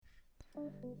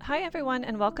Hi, everyone,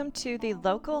 and welcome to the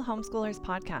Local Homeschoolers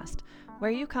Podcast, where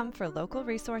you come for local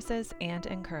resources and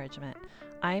encouragement.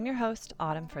 I am your host,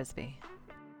 Autumn Frisbee.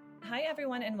 Hi,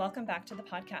 everyone, and welcome back to the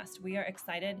podcast. We are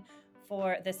excited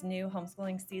for this new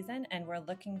homeschooling season, and we're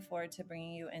looking forward to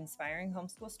bringing you inspiring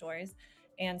homeschool stories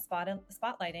and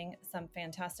spotlighting some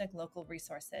fantastic local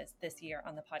resources this year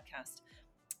on the podcast.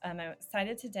 I'm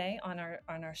excited today on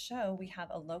our show. We have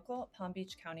a local Palm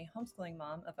Beach County homeschooling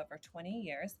mom of over 20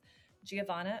 years,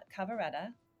 Giovanna Cavaretta.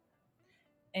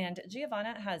 And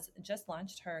Giovanna has just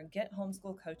launched her Get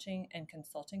Homeschool coaching and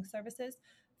consulting services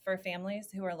for families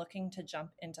who are looking to jump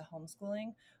into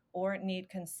homeschooling or need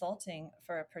consulting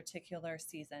for a particular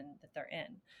season that they're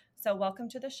in. So, welcome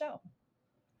to the show.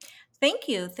 Thank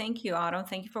you. Thank you, Autumn.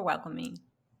 Thank you for welcoming.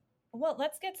 Well,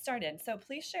 let's get started. So,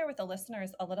 please share with the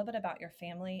listeners a little bit about your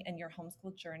family and your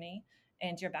homeschool journey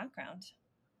and your background.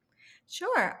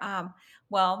 Sure.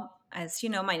 Well, as you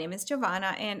know, my name is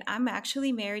Giovanna, and I'm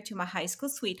actually married to my high school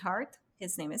sweetheart.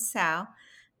 His name is Sal,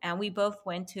 and we both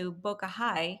went to Boca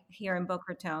High here in Boca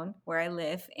Raton, where I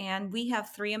live, and we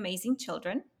have three amazing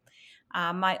children.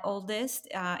 My oldest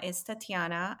is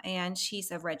Tatiana, and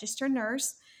she's a registered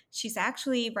nurse. She's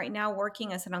actually right now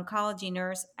working as an oncology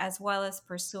nurse as well as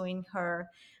pursuing her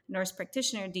nurse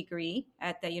practitioner degree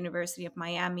at the University of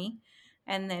Miami.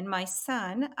 And then my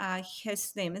son,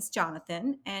 his name is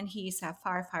Jonathan, and he's a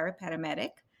firefighter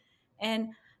paramedic. And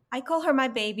I call her my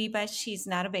baby, but she's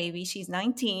not a baby. She's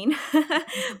 19.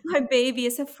 My baby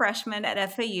is a freshman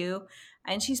at FAU,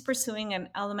 and she's pursuing an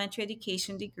elementary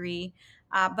education degree.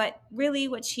 But really,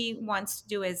 what she wants to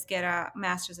do is get a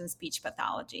master's in speech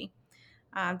pathology.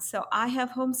 So I have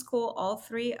homeschooled all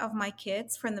three of my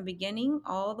kids from the beginning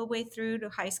all the way through to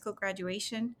high school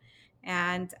graduation.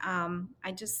 And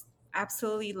I just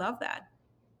absolutely love that.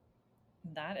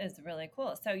 That is really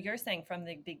cool. So, you're saying from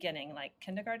the beginning, like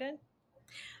kindergarten,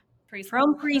 preschool?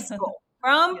 From preschool,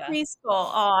 from Yeah. preschool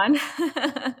on.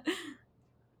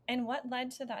 And what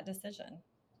led to that decision?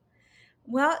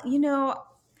 Well,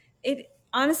 it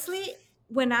honestly,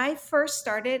 when I first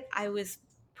started, I was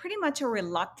pretty much a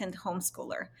reluctant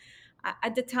homeschooler.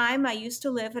 At the time, I used to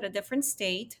live at a different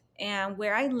state, and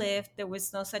where I lived, there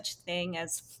was no such thing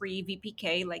as free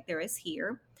VPK like there is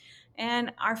here.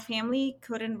 And our family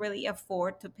couldn't really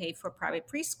afford to pay for private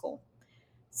preschool.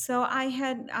 So I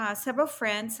had several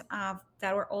friends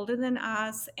that were older than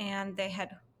us, and they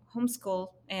had homeschooled,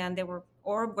 and they were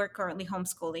or were currently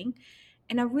homeschooling.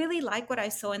 And I really liked what I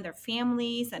saw in their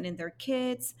families and in their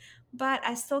kids, but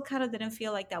I still kind of didn't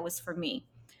feel like that was for me.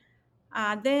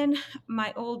 Then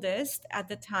my oldest at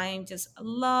the time just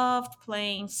loved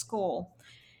playing school,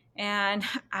 and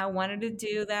I wanted to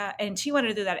do that, and she wanted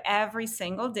to do that every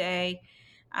single day.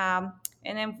 Um,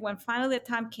 and then when finally the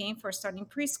time came for starting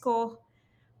preschool,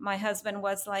 my husband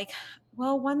was like,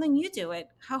 well, why don't you do it?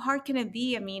 How hard can it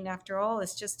be? I mean, after all,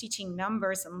 it's just teaching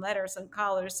numbers and letters and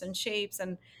colors and shapes.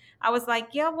 And I was like,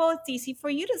 yeah, well, it's easy for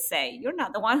you to say. You're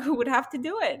not the one who would have to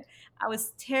do it. I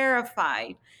was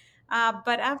terrified.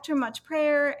 But after much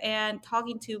prayer and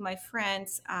talking to my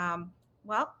friends,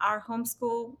 well, our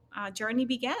homeschool journey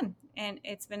began, and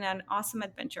it's been an awesome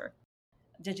adventure.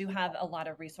 Did you have a lot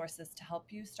of resources to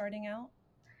help you starting out?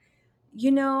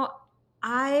 You know,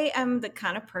 I am the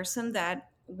kind of person that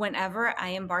whenever I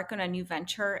embark on a new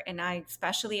venture, and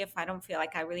especially if I don't feel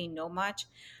like I really know much,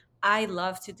 I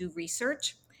love to do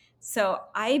research. So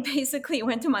I basically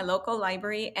went to my local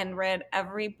library and read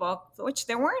every book, which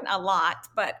there weren't a lot,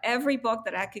 but every book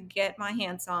that I could get my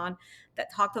hands on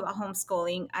that talked about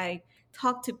homeschooling. I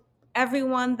talked to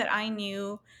everyone that I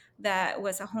knew that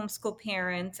was a homeschool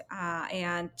parent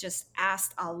and just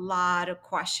asked a lot of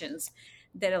questions,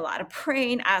 did a lot of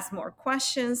praying, asked more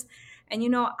questions. And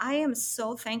I am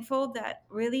so thankful that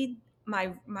really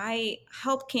my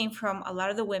help came from a lot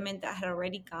of the women that had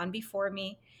already gone before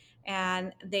me,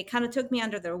 and they kind of took me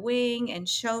under their wing and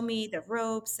showed me the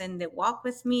ropes, and they walked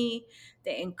with me.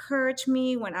 They encouraged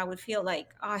me when I would feel like,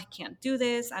 oh, I can't do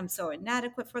this, I'm so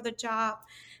inadequate for the job.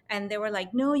 And they were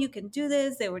like, no, you can do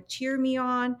this. They would cheer me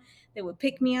on. They would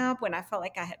pick me up when I felt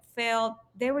like I had failed.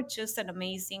 They were just an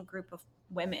amazing group of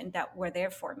women that were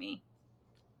there for me.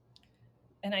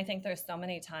 And I think there's so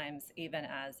many times, even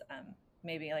as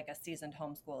maybe like a seasoned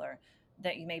homeschooler,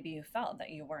 that you felt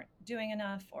that you weren't doing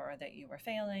enough or that you were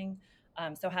failing.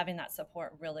 So having that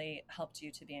support really helped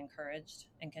you to be encouraged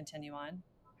and continue on.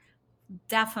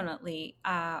 Definitely.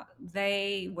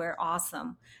 They were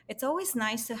awesome. It's always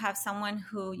nice to have someone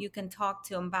who you can talk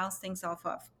to and bounce things off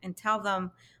of and tell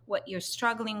them what you're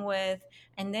struggling with.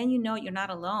 And then you're not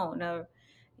alone, or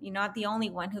you're not the only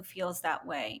one who feels that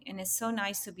way. And it's so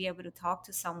nice to be able to talk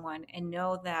to someone and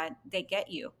know that they get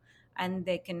you. and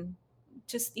they can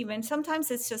just, even sometimes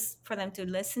it's just for them to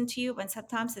listen to you, but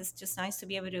sometimes it's just nice to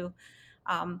be able to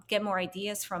get more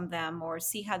ideas from them or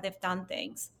see how they've done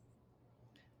things.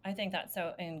 I think that's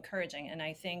so encouraging. And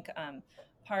I think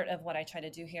part of what I try to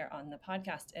do here on the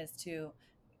podcast is to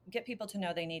get people to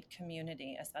know they need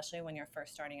community, especially when you're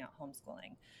first starting out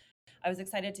homeschooling. I was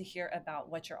excited to hear about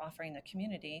what you're offering the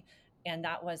community, and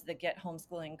that was the Get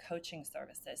Homeschooling coaching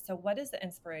services. So, what is the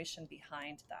inspiration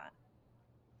behind that?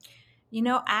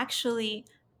 Actually,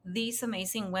 these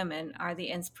amazing women are the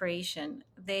inspiration.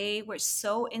 They were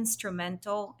so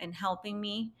instrumental in helping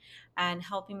me and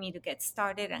helping me to get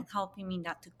started and helping me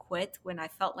not to quit when I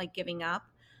felt like giving up.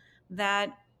 That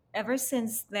ever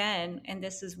since then, and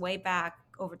this is way back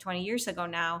over 20 years ago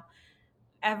now,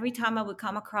 every time I would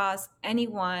come across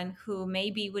anyone who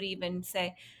maybe would even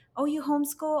say, "Oh, you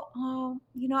homeschool? Oh,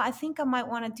 I think I might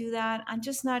want to do that. I'm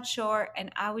just not sure."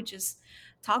 And I would just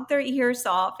talk their ears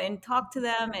off and talk to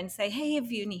them and say, "Hey,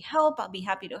 if you need help, I'll be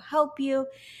happy to help you.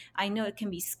 I know it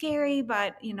can be scary,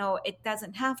 but it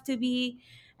doesn't have to be."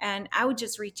 And I would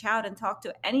just reach out and talk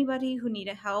to anybody who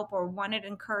needed help or wanted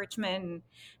encouragement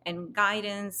and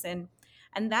guidance. And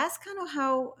that's kind of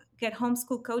how Get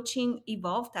Homeschool Coaching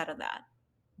evolved out of that.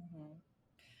 Mhm.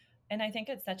 And I think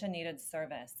it's such a needed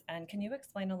service. And can you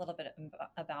explain a little bit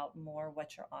about more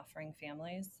what you're offering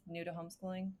families new to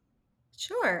homeschooling?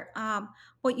 Sure.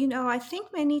 Well, I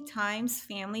think many times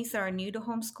families that are new to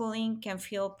homeschooling can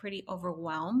feel pretty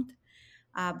overwhelmed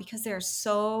because there are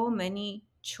so many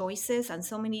choices and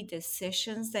so many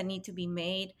decisions that need to be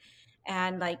made.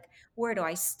 And like, where do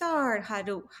I start? How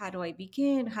do I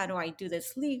begin? How do I do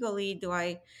this legally?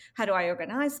 How do I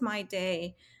organize my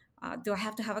day? Do I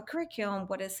have to have a curriculum?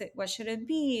 What is it? What should it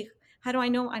be? How do I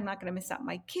know I'm not going to miss out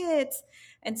my kids?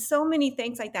 And so many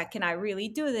things like that. Can I really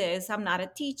do this? I'm not a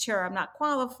teacher. I'm not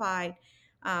qualified.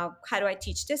 How do I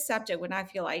teach this subject when I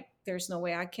feel like there's no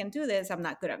way I can do this? I'm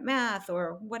not good at math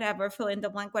or whatever, fill in the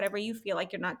blank, whatever you feel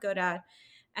like you're not good at.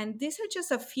 And these are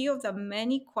just a few of the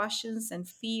many questions and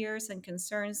fears and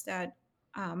concerns that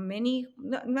many,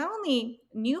 not only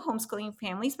new homeschooling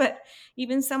families, but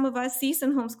even some of us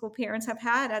seasoned homeschool parents have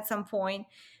had at some point.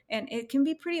 And it can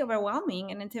be pretty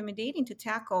overwhelming and intimidating to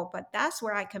tackle, but that's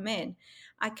where I come in.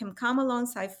 I can come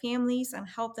alongside families and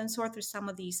help them sort through some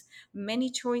of these many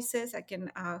choices. I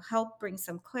can help bring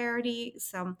some clarity,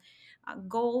 some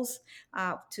goals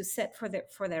to set for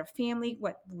their family,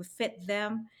 what would fit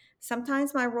them.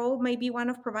 Sometimes my role may be one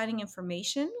of providing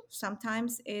information.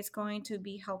 Sometimes it's going to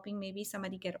be helping maybe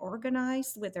somebody get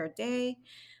organized with their day.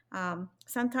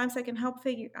 Sometimes I can help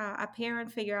a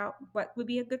parent figure out what would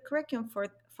be a good curriculum for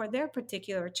their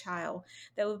particular child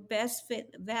that would best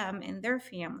fit them and their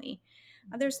family.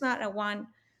 There's not a one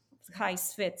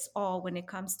size fits all when it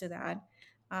comes to that.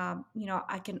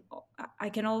 I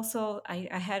can also I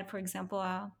had, for example,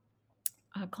 a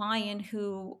client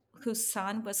whose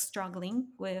son was struggling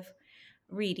with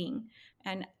reading.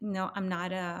 And no, I'm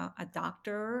not a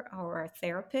doctor or a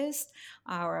therapist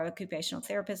or a occupational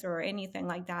therapist or anything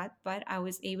like that, but I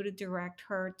was able to direct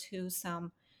her to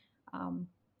some um,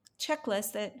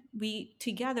 checklist that we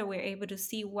together were able to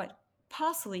see what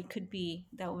possibly could be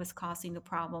that was causing the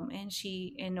problem.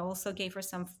 And also gave her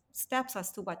some steps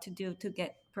as to what to do to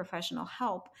get professional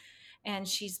help. And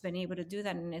she's been able to do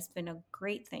that, and it's been a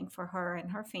great thing for her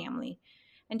and her family.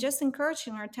 And just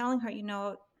encouraging her, telling her,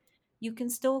 you can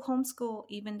still homeschool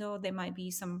even though there might be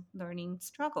some learning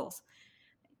struggles.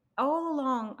 All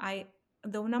along,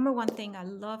 the number one thing I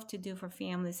love to do for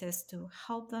families is to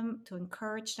help them, to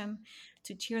encourage them,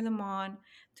 to cheer them on,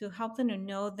 to help them to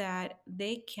know that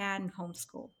they can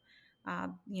homeschool. I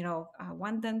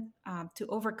want them to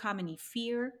overcome any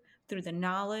fear through the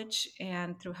knowledge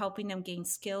and through helping them gain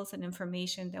skills and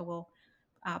information that will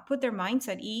put their minds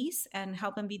at ease and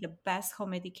help them be the best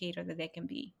home educator that they can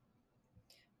be.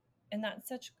 And that's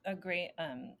such a great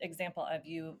example of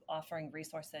you offering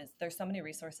resources. There's so many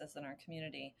resources in our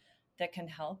community that can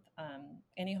help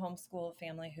any homeschool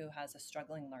family who has a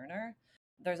struggling learner.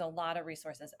 There's a lot of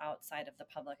resources outside of the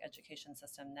public education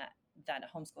system that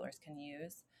homeschoolers can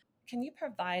use. Can you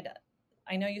provide?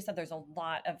 I know you said there's a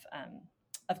lot of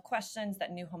questions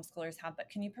that new homeschoolers have, but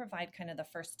can you provide kind of the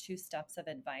first two steps of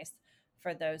advice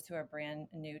for those who are brand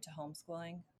new to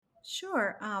homeschooling?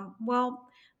 Sure. Well,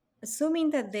 assuming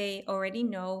that they already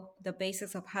know the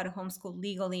basics of how to homeschool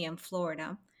legally in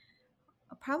Florida,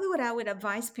 probably what I would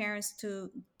advise parents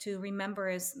to remember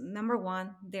is, number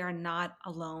one, they are not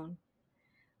alone.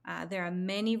 There are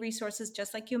many resources,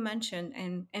 just like you mentioned,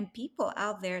 and people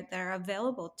out there that are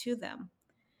available to them.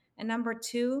 And number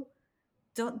two,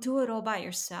 don't do it all by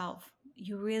yourself.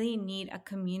 you really need a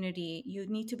community. You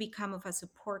need to become of a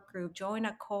support group, join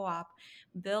a co-op,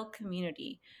 build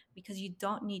community, because you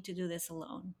don't need to do this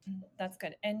alone. That's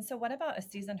good. And so, what about a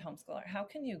seasoned homeschooler?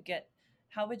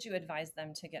 How would you advise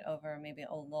them to get over maybe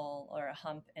a lull or a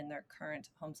hump in their current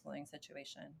homeschooling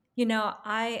situation?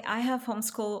 I have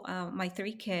homeschooled my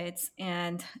three kids,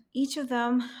 and each of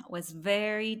them was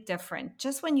very different.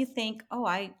 Just when you think, oh,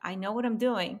 I know what I'm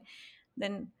doing,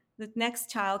 then the next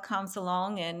child comes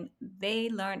along and they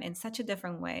learn in such a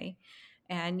different way,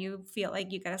 and you feel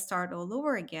like you got to start all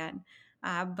over again.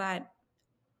 But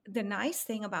the nice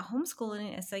thing about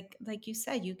homeschooling is, like you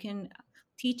said, you can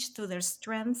teach through their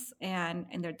strengths and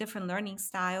their different learning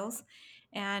styles.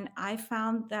 And I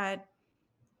found that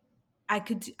I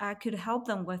could help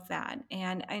them with that.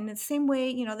 And in the same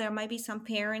way, there might be some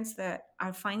parents that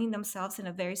are finding themselves in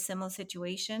a very similar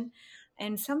situation.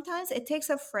 And sometimes it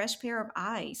takes a fresh pair of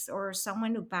eyes or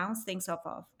someone to bounce things off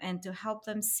of and to help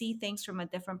them see things from a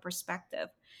different perspective.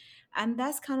 And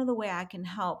that's kind of the way I can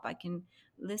help. I can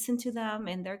listen to them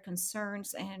and their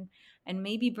concerns, and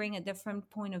maybe bring a different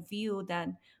point of view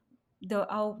than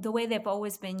the way they've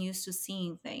always been used to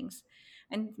seeing things.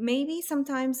 And maybe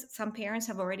sometimes some parents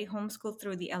have already homeschooled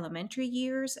through the elementary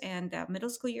years, and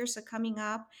middle school years are coming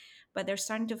up, but they're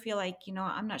starting to feel like,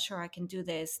 I'm not sure I can do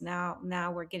this now.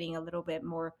 Now we're getting a little bit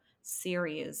more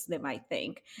serious, they might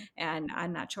think, and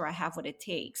I'm not sure I have what it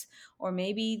takes. Or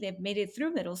maybe they've made it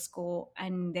through middle school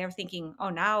and they're thinking, oh,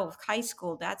 now high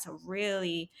school, that's a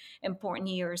really important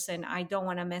years, and I don't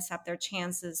want to mess up their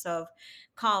chances of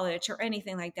college or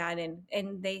anything like that.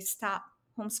 And they stop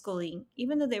homeschooling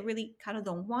even though they really kind of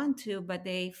don't want to, but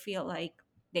they feel like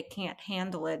they can't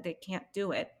handle it, they can't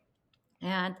do it.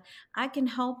 And I can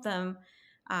help them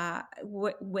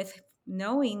with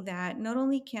knowing that not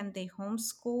only can they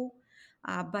homeschool,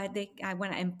 but I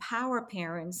want to empower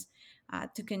parents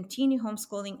to continue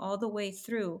homeschooling all the way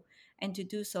through, and to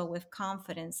do so with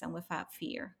confidence and without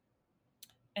fear.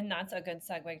 And that's a good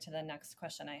segue to the next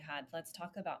question I had. Let's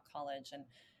talk about college, and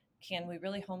can we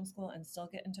really homeschool and still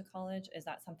get into college? Is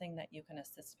that something that you can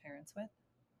assist parents with?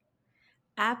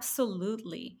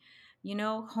 Absolutely.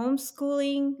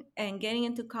 Homeschooling and getting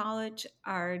into college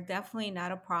are definitely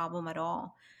not a problem at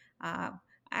all. Uh,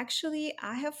 Actually,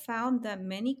 I have found that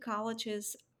many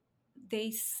colleges,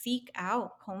 they seek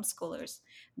out homeschoolers.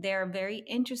 They're very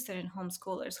interested in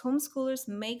homeschoolers. Homeschoolers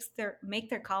make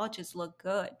their colleges look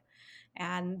good.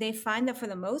 And they find that for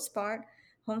the most part,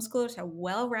 homeschoolers are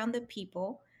well rounded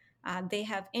people. They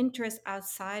have interests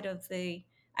outside of the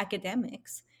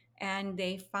academics. And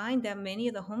they find that many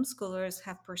of the homeschoolers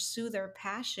have pursued their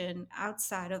passion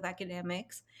outside of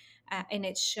academics. And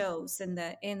it shows in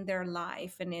their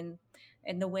life and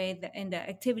in the way that in the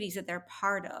activities that they're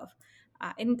part of.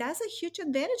 And that's a huge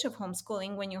advantage of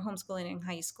homeschooling when you're homeschooling in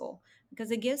high school,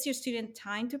 because it gives your student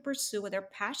time to pursue what they're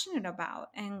passionate about.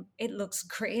 And it looks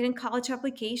great in college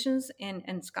applications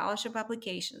and scholarship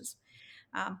applications.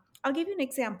 I'll give you an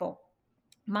example.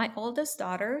 My oldest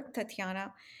daughter,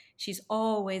 Tatiana, she's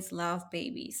always loved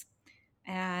babies.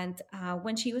 And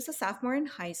when she was a sophomore in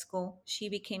high school, she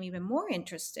became even more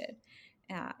interested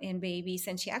in babies,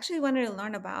 and she actually wanted to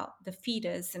learn about the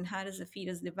fetus and how does the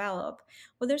fetus develop.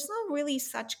 Well, there's not really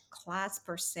such class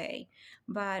per se,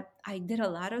 but I did a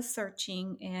lot of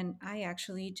searching, and I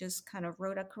actually just kind of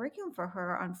wrote a curriculum for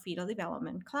her on fetal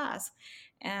development class.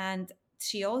 And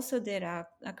she also did a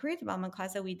career development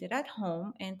class that we did at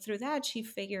home, and through that she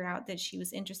figured out that she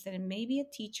was interested in maybe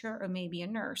a teacher or maybe a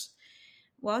nurse.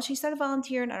 Well, she started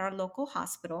volunteering at our local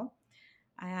hospital,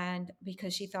 and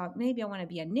because she thought maybe I want to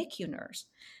be a NICU nurse.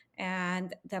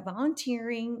 And the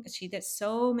volunteering, she did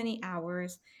so many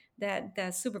hours that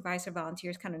the supervisor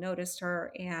volunteers kind of noticed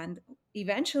her. And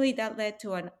eventually that led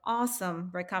to an awesome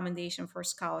recommendation for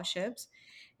scholarships.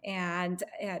 And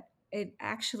it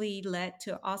actually led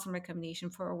to awesome recommendation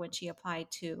for her when she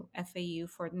applied to FAU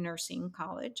for nursing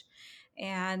college.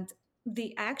 And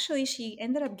the actually she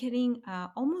ended up getting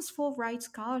almost full ride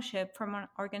scholarship from an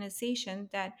organization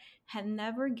that had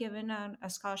never given a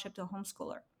scholarship to a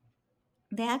homeschooler.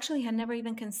 They actually had never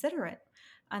even considered it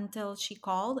until she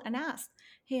called and asked,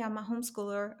 hey, I'm a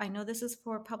homeschooler, I know this is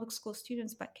for public school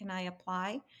students, but can I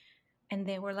apply? And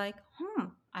they were like,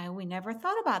 we never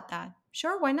thought about that.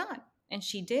 Sure, why not? And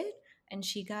she did. And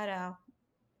she got a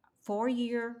 4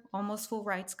 year, almost full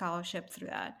ride scholarship through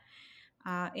that.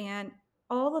 And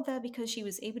all of that because she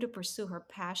was able to pursue her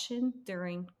passion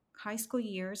during high school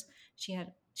years. She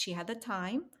had the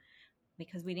time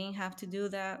because we didn't have to do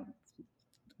the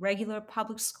regular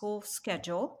public school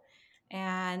schedule,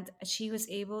 and she was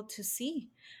able to see.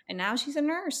 And now she's a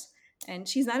nurse. And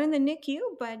she's not in the NICU,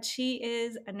 but she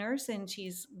is a nurse and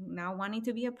she's now wanting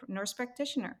to be a nurse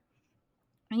practitioner.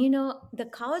 And the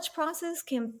college process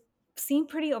can seem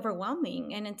pretty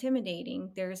overwhelming and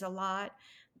intimidating. There's a lot.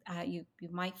 You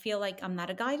might feel like I'm not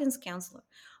a guidance counselor,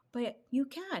 but you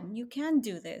can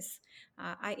do this.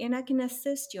 I can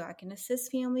assist you. I can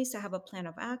assist families to have a plan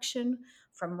of action,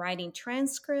 from writing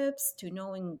transcripts to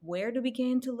knowing where to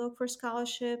begin to look for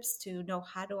scholarships, to know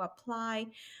how to apply,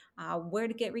 where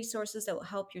to get resources that will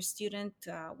help your student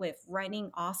with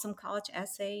writing awesome college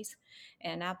essays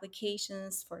and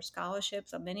applications for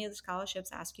scholarships. Many of the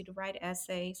scholarships ask you to write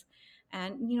essays,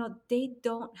 and they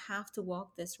don't have to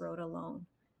walk this road alone.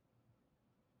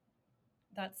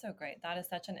 That's so great. That is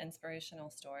such an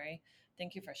inspirational story.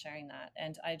 Thank you for sharing that.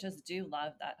 And I just do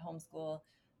love that homeschool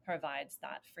provides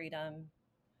that freedom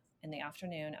in the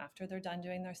afternoon after they're done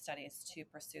doing their studies to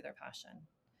pursue their passion.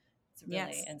 It's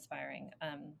really Yes. inspiring.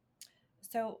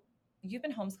 So you've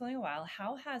been homeschooling a while.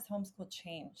 How has homeschool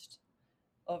changed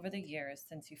over the years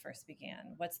since you first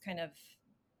began? What's kind of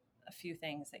a few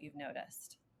things that you've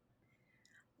noticed?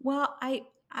 Well, I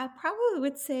probably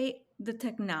would say the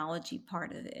technology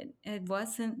part of it. There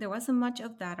wasn't much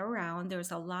of that around.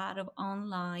 There's a lot of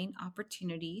online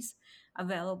opportunities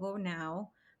available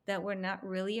now that were not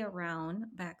really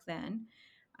around back then.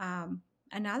 Um,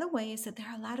 Another way is that there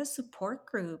are a lot of support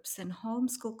groups and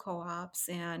homeschool co-ops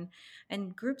and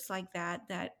groups like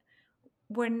that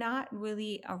were not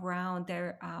really around.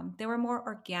 They were more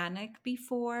organic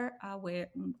before, where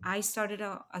I started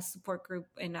a support group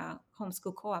in a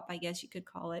homeschool co-op, I guess you could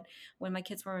call it, when my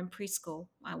kids were in preschool.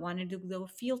 I wanted to do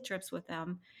field trips with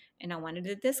them, and I wanted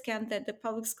a discount that the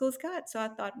public schools got. So I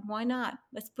thought, why not?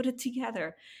 Let's put it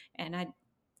together. And I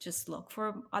just looked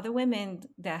for other women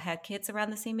that had kids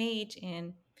around the same age,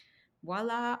 and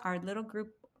voila, our little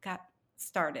group got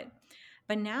started.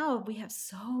 But now we have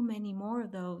so many more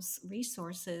of those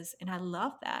resources, and I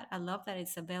love that. I love that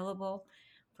it's available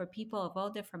for people of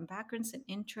all different backgrounds and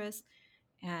interests,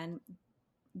 and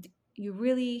you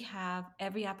really have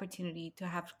every opportunity to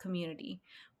have community,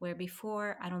 where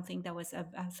before I don't think that was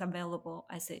as available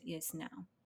as it is now.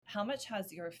 How much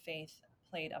has your faith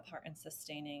played a part in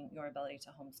sustaining your ability to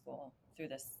homeschool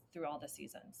through all the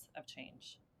seasons of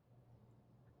change?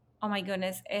 Oh my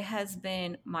goodness, it has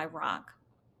been my rock.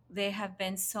 There have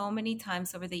been so many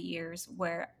times over the years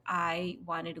where I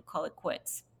wanted to call it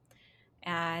quits.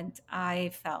 And I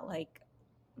felt like,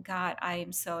 God, I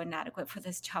am so inadequate for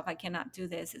this job. I cannot do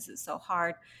this. This is so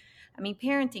hard. I mean,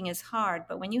 parenting is hard,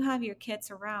 but when you have your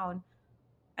kids around,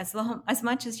 as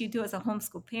much as you do as a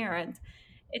homeschool parent,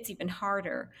 it's even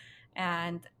harder.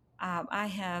 And I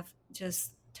have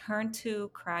just turned to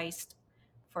Christ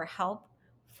for help,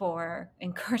 for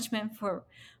encouragement, for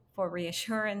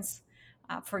reassurance,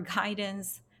 for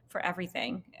guidance, for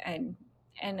everything. And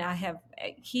I have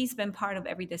he's been part of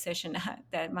every decision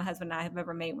that my husband and I have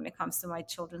ever made when it comes to my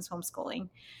children's homeschooling.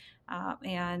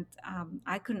 And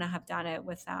I could not have done it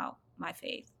without my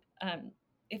faith. Um,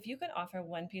 if you could offer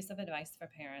one piece of advice for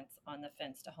parents on the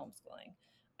fence to homeschooling,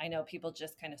 I know people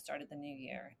just kind of started the new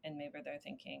year and maybe they're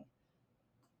thinking,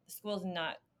 the school's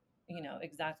not,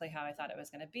 exactly how I thought it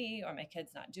was going to be, or my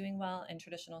kid's not doing well in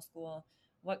traditional school.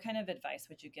 What kind of advice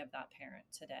would you give that parent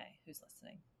today who's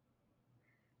listening?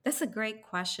 That's a great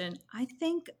question. I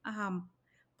think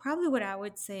probably what I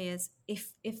would say is,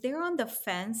 if they're on the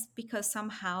fence because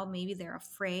somehow maybe they're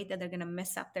afraid that they're going to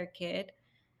mess up their kid.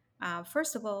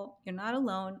 First of all, you're not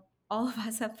alone. All of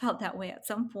us have felt that way at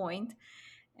some point,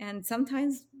 and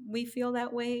sometimes we feel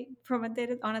that way on a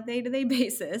day-to-day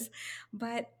basis.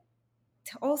 But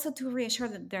to reassure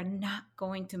that they're not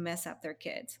going to mess up their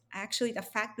kids. Actually, the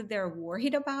fact that they're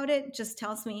worried about it just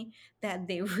tells me that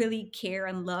they really care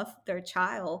and love their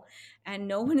child. And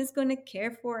no one is going to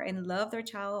care for and love their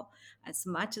child as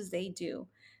much as they do.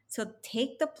 So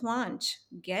take the plunge,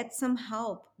 get some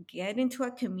help, get into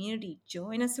a community,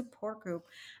 join a support group.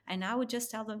 And I would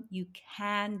just tell them, you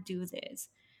can do this.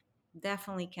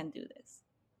 Definitely can do this.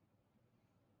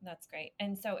 That's great.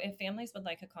 And so, if families would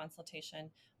like a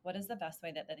consultation, what is the best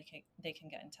way that they can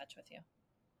get in touch with you?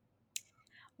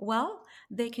 Well,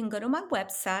 they can go to my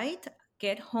website,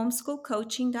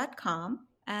 gethomeschoolcoaching.com,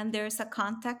 and there's a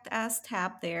contact us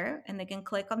tab there, and they can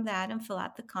click on that and fill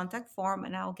out the contact form,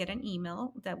 and I'll get an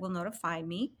email that will notify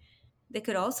me. They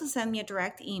could also send me a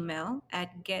direct email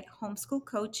at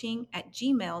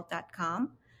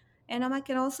gethomeschoolcoaching@gmail.com, and I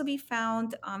can also be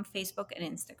found on Facebook and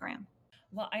Instagram.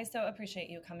 Well, I so appreciate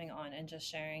you coming on and just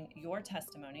sharing your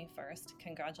testimony first.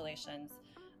 Congratulations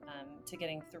to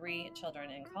getting 3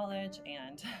 children in college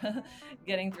and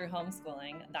getting through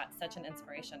homeschooling. That's such an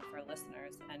inspiration for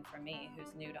listeners and for me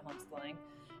who's new to homeschooling.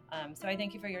 So I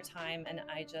thank you for your time, and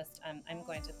I'm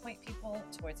going to point people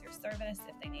towards your service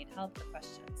if they need help or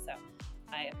questions. So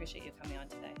I appreciate you coming on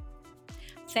today.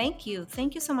 Thank you.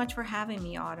 Thank you so much for having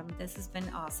me, Autumn. This has been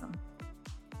awesome.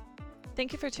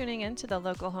 Thank you for tuning in to the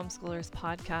Local Homeschoolers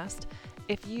podcast.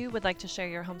 If you would like to share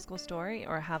your homeschool story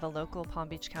or have a local Palm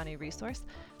Beach County resource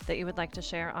that you would like to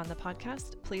share on the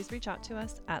podcast, please reach out to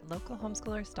us at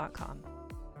localhomeschoolers.com.